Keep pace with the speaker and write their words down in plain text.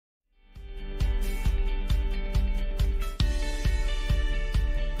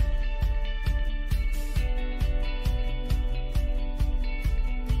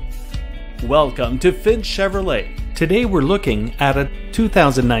Welcome to Finch Chevrolet. Today we're looking at a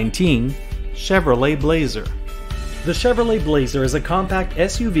 2019 Chevrolet Blazer. The Chevrolet Blazer is a compact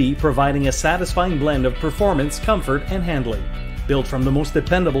SUV providing a satisfying blend of performance, comfort, and handling. Built from the most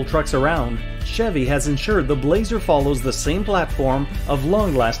dependable trucks around, Chevy has ensured the Blazer follows the same platform of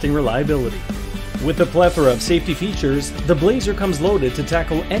long-lasting reliability. With a plethora of safety features, the Blazer comes loaded to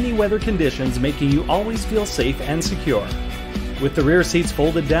tackle any weather conditions, making you always feel safe and secure. With the rear seats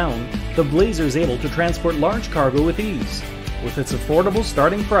folded down, the Blazer is able to transport large cargo with ease. With its affordable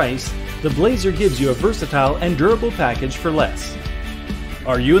starting price, the Blazer gives you a versatile and durable package for less.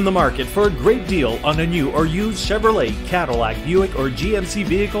 Are you in the market for a great deal on a new or used Chevrolet, Cadillac, Buick, or GMC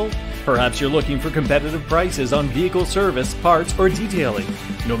vehicle? Perhaps you're looking for competitive prices on vehicle service, parts, or detailing.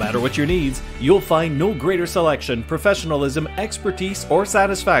 No matter what your needs, you'll find no greater selection, professionalism, expertise, or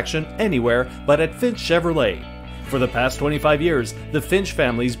satisfaction anywhere but at Finch Chevrolet. For the past 25 years, the Finch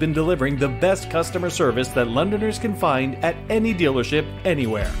family's been delivering the best customer service that Londoners can find at any dealership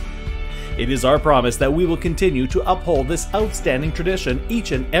anywhere. It is our promise that we will continue to uphold this outstanding tradition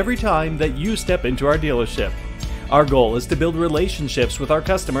each and every time that you step into our dealership. Our goal is to build relationships with our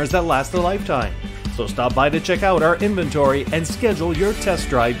customers that last a lifetime. So stop by to check out our inventory and schedule your test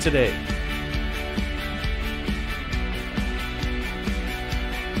drive today.